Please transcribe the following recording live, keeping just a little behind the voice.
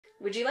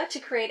Would you like to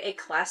create a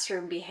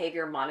classroom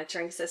behavior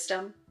monitoring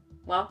system?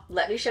 Well,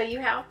 let me show you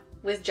how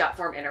with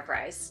Jotform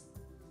Enterprise.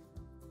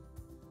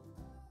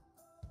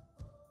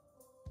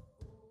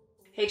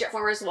 Hey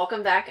Jotformers,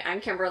 welcome back.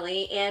 I'm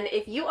Kimberly, and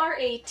if you are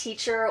a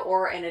teacher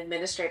or an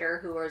administrator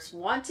who is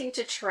wanting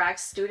to track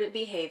student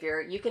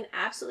behavior, you can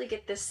absolutely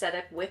get this set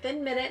up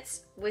within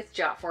minutes with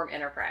Jotform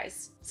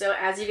Enterprise. So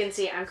as you can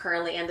see, I'm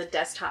currently in the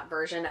desktop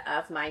version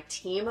of my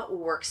team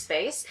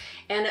workspace,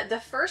 and the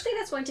first thing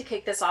that's going to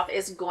kick this off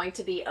is going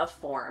to be a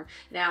form.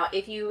 Now,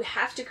 if you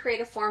have to create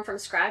a form from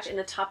scratch, in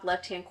the top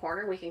left-hand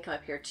corner, we can come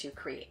up here to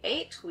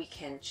create, we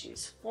can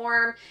choose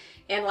form,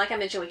 and like I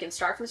mentioned, we can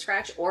start from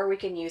scratch or we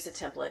can use a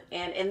template.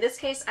 And in this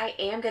case, I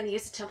am going to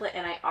use a template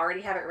and I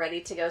already have it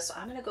ready to go. So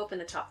I'm going to go up in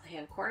the top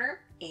hand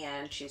corner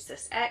and choose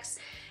this X,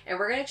 and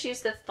we're going to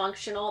choose the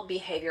functional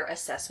behavior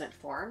assessment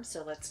form.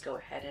 So let's go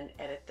ahead and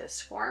edit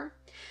this form.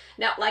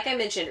 Now, like I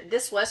mentioned,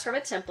 this was from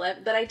a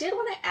template, but I did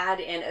want to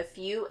add in a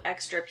few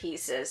extra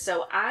pieces.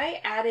 So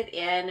I added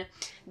in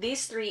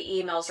these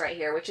 3 emails right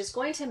here, which is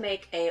going to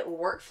make a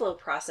workflow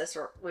process,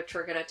 which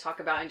we're going to talk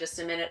about in just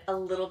a minute, a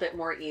little bit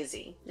more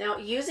easy. Now,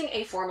 using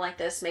a form like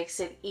this makes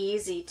it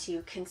easy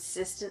to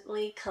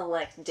consistently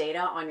collect data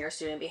on your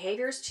student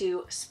behaviors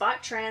to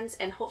spot trends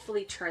and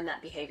hopefully turn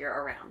that behavior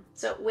around.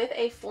 So with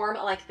a form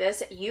like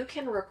this, you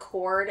can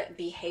record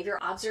behavior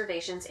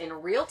observations in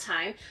real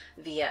time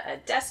via a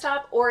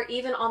desktop or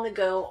even on the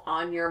go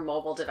on your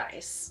mobile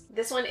device.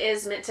 This one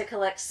is meant to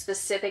collect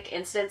specific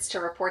incidents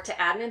to report to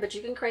admin, but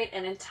you can create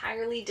an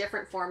entirely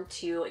different form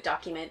to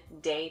document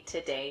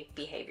day-to-day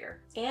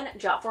behavior. And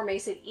Jotform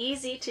makes it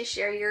easy to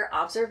share your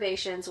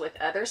observations with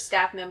other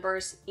staff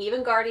members,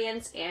 even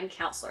guardians and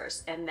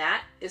counselors, and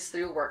that is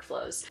through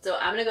workflows. So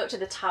I'm going to go to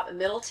the top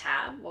middle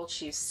tab, we'll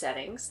choose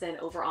settings, then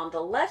over on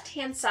the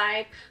left-hand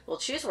side, we'll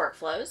choose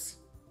workflows,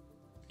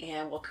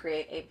 and we'll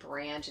create a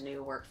brand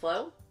new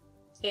workflow.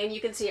 And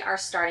you can see our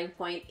starting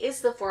point is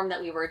the form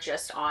that we were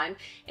just on,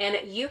 and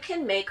you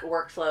can make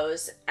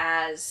workflows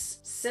as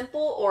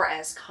simple or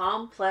as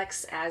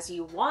complex as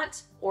you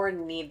want or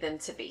need them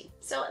to be.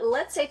 So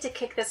let's say to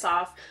kick this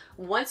off,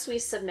 once we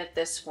submit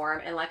this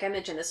form, and like I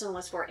mentioned, this one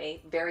was for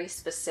a very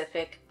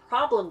specific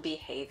problem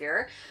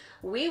behavior,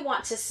 we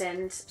want to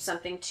send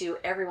something to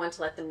everyone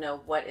to let them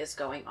know what is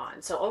going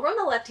on. So over on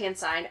the left-hand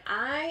side,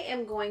 I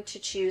am going to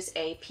choose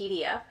a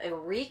PDF, a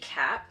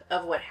recap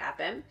of what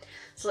happened.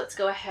 So let's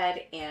go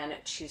ahead and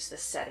choose the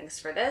settings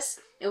for this.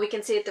 And we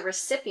can see that the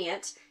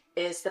recipient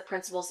is the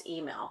principal's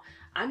email.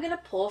 I'm going to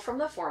pull from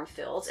the form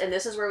fields, and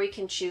this is where we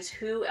can choose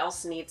who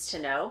else needs to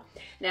know.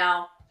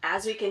 Now,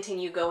 as we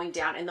continue going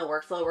down in the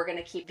workflow, we're going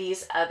to keep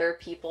these other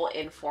people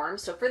informed.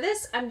 So for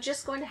this, I'm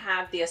just going to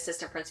have the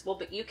assistant principal,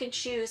 but you can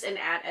choose and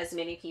add as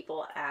many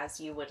people as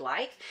you would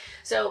like.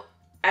 So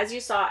as you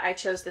saw, I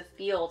chose the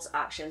fields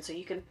option. So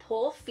you can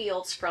pull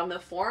fields from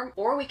the form,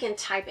 or we can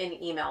type in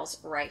emails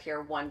right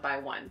here one by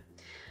one.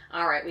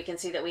 All right, we can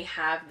see that we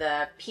have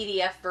the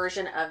PDF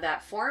version of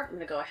that form. I'm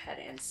going to go ahead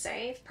and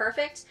save.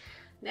 Perfect.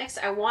 Next,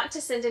 I want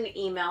to send an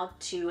email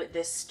to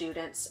the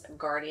students'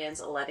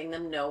 guardians, letting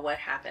them know what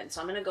happened. So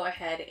I'm going to go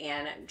ahead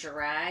and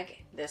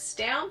drag this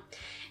down,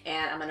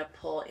 and I'm going to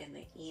pull in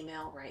the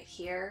email right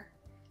here.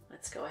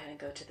 Let's go ahead and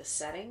go to the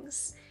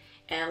settings,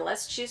 and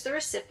let's choose the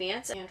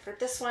recipients. And for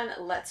this one,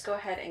 let's go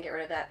ahead and get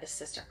rid of that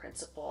assistant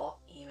principal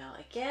email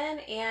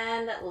again,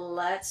 and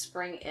let's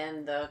bring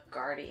in the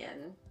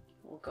guardian.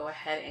 We'll go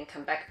ahead and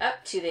come back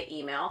up to the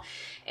email.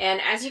 And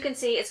as you can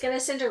see, it's going to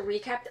send a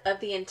recap of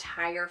the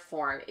entire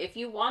form. If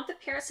you want the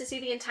parents to see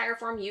the entire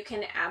form, you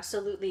can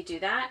absolutely do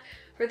that.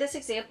 For this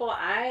example,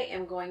 I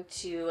am going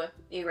to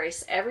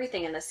erase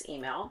everything in this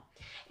email.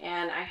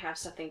 And I have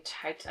something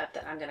typed up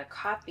that I'm going to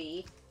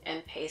copy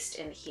and paste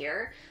in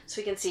here. So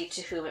we can see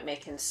to whom it may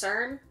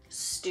concern,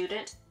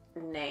 student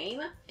name,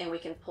 and we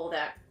can pull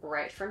that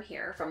right from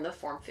here from the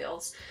form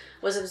fields.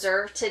 Was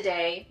observed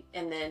today,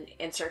 and then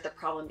insert the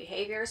problem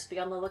behaviors. Be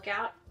on the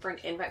lookout for an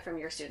invite from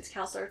your student's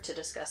counselor to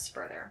discuss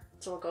further.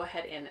 So we'll go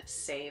ahead and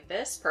save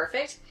this.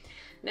 Perfect.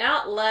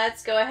 Now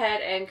let's go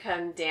ahead and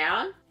come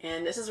down,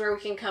 and this is where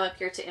we can come up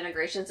here to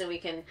integrations, and we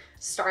can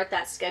start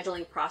that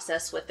scheduling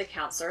process with the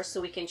counselor.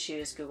 So we can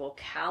choose Google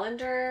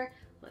Calendar.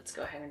 Let's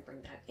go ahead and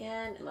bring that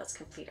in, and let's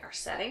complete our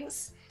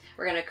settings.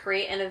 We're going to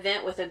create an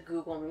event with a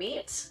Google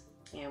Meet,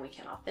 and we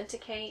can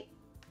authenticate,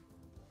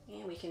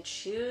 and we can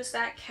choose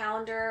that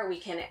calendar. We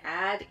can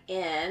add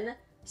in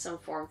some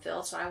form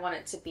fields. So I want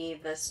it to be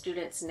the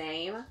student's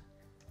name,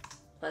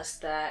 plus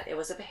that it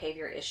was a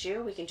behavior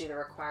issue. We can do the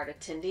required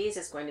attendees.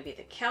 It's going to be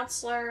the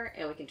counselor,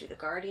 and we can do the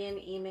guardian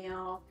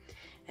email,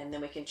 and then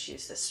we can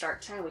choose the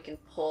start time. We can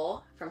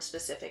pull from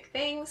specific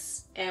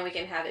things, and we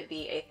can have it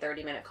be a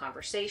 30-minute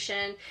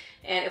conversation.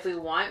 And if we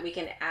want, we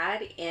can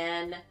add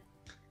in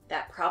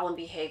that problem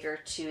behavior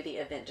to the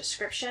event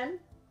description.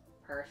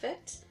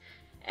 Perfect.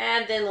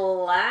 And then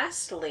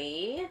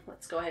lastly,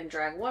 let's go ahead and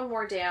drag one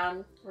more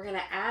down. We're going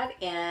to add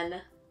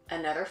in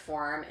another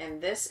form,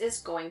 and this is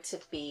going to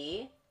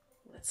be,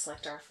 let's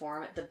select our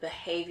form, the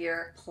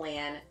behavior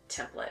plan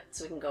template.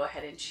 So we can go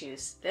ahead and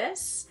choose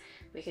this.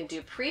 We can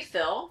do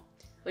pre-fill.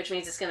 which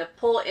means it's going to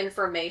pull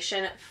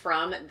information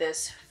from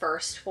this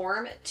first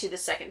form to the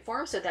second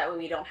form, so that way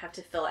we don't have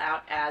to fill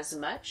out as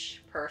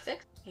much.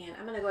 Perfect. And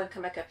I'm going to go ahead and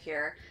come back up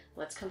here.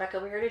 Let's come back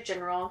over here to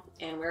general,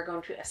 and we're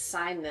going to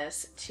assign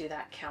this to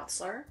that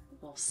counselor.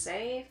 We'll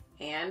save,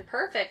 and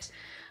perfect.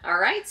 All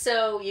right,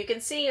 so you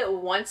can see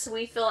once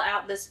we fill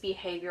out this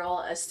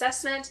behavioral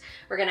assessment,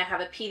 we're going to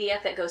have a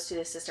PDF that goes to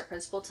the assistant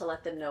principal to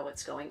let them know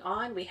what's going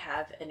on. We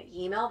have an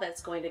email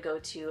that's going to go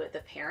to the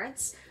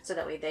parents, so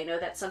that way they know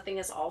that something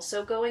is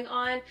also going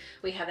on.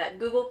 We have that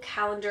Google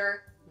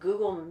Calendar,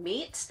 Google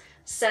Meet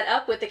set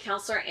up with the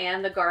counselor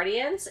and the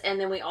guardians, and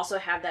then we also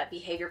have that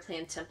behavior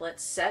plan template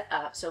set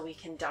up so we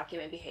can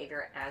document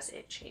behavior as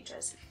it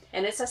changes.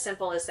 And it's as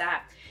simple as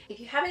that. If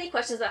you have any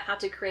questions about how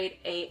to create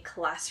a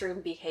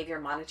classroom behavior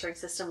monitoring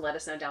system, let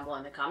us know down below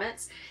in the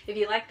comments. If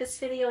you like this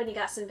video and you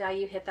got some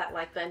value, hit that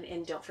like button,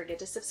 and don't forget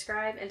to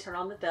subscribe and turn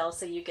on the bell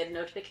so you get a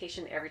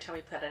notification every time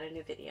we put out a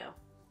new video.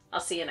 I'll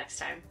see you next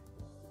time.